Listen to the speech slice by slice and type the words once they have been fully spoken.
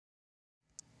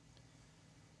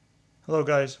Hello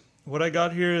guys, what I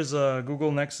got here is a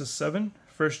Google Nexus 7,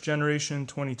 first generation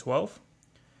 2012.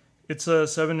 It's a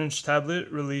 7-inch tablet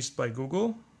released by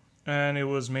Google and it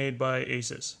was made by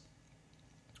Asus.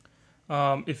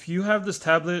 If you have this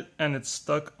tablet and it's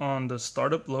stuck on the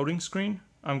startup loading screen,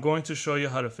 I'm going to show you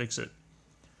how to fix it.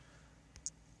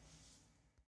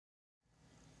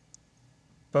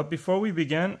 But before we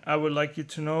begin, I would like you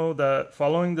to know that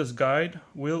following this guide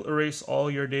will erase all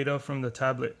your data from the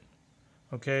tablet.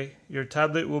 Okay, your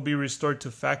tablet will be restored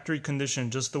to factory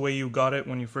condition just the way you got it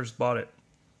when you first bought it.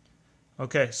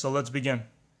 Okay, so let's begin.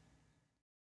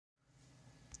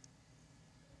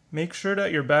 Make sure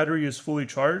that your battery is fully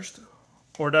charged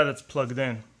or that it's plugged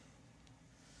in.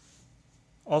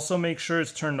 Also make sure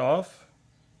it's turned off.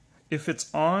 If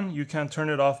it's on, you can turn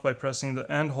it off by pressing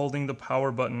and holding the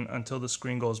power button until the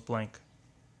screen goes blank.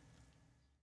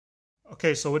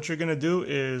 Okay, so what you're going to do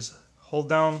is hold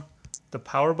down the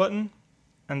power button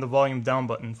and the volume down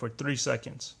button for 3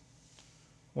 seconds.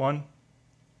 1,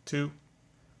 2,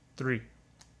 3.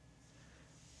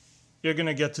 You're going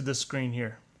to get to this screen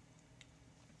here.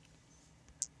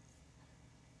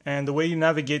 And the way you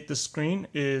navigate this screen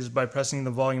is by pressing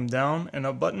the volume down and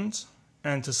up buttons.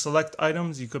 And to select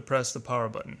items, you could press the power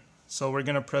button. So we're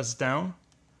going to press down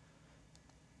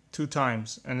 2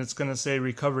 times and it's going to say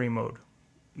recovery mode.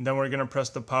 And then we're going to press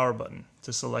the power button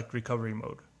to select recovery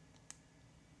mode.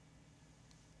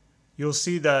 You'll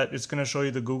see that it's going to show you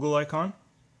the Google icon.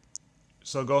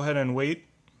 So go ahead and wait.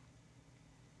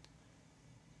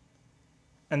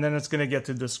 And then it's going to get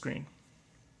to this screen.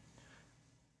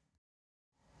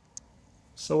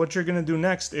 So what you're going to do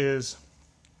next is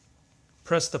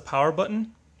press the power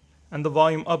button and the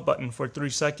volume up button for 3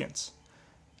 seconds.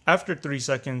 After 3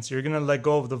 seconds, you're going to let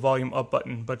go of the volume up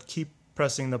button, but keep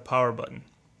pressing the power button.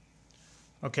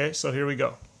 Okay, so here we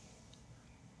go.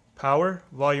 Power,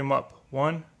 volume up.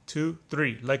 1, 2,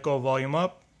 3. Let go of volume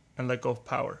up and let go of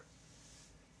power.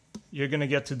 You're going to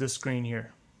get to this screen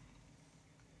here.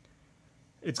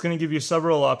 It's going to give you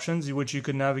several options which you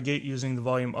can navigate using the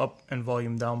volume up and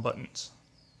volume down buttons.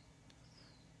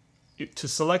 To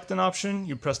select an option,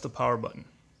 you press the power button.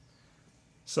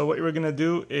 So what we're going to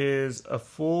do is a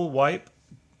full wipe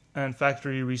and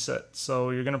factory reset.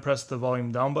 So you're going to press the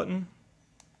volume down button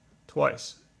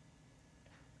twice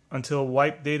until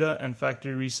wipe data and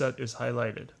factory reset is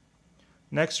highlighted.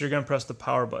 Next, you're going to press the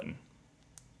power button.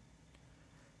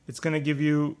 It's going to give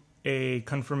you a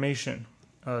confirmation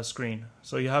screen.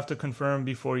 So you have to confirm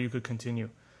before you could continue.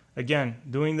 Again,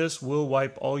 doing this will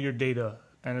wipe all your data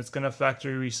and it's going to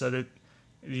factory reset it.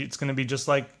 It's going to be just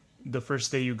like the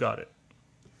first day you got it.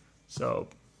 So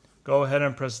go ahead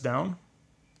and press down.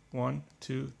 1,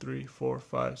 2, 3, 4,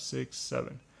 5, 6,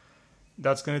 7.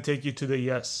 That's going to take you to the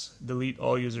yes, delete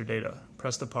all user data.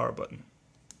 Press the power button.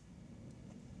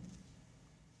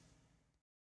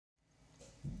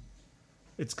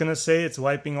 It's going to say it's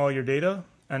wiping all your data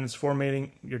and it's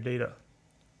formatting your data.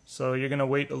 So you're going to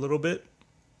wait a little bit.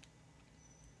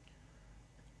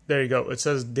 There you go. It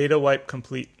says data wipe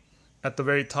complete. At the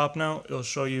very top now, it'll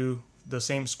show you the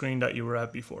same screen that you were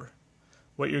at before.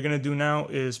 What you're going to do now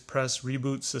is press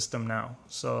reboot system now.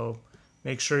 So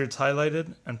make sure it's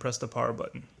highlighted and press the power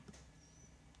button.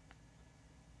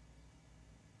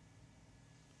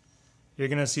 You're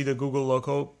going to see the Google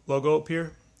logo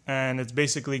appear and it's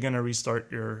basically going to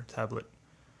restart your tablet.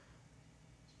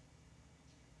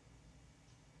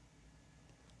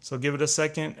 So give it a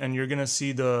second and you're going to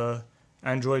see the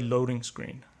Android loading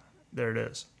screen. There it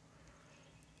is.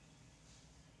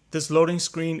 This loading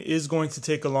screen is going to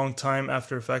take a long time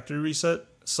after factory reset,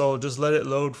 so just let it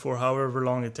load for however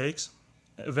long it takes.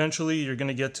 Eventually, you're going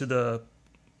to get to the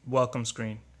welcome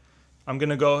screen. I'm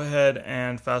going to go ahead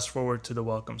and fast forward to the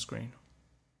welcome screen.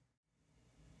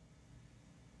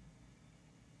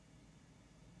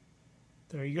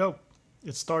 There you go.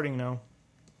 It's starting now.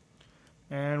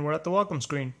 And we're at the welcome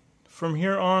screen. From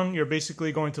here on, you're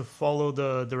basically going to follow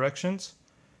the directions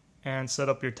and set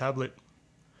up your tablet.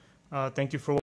 Thank you for watching.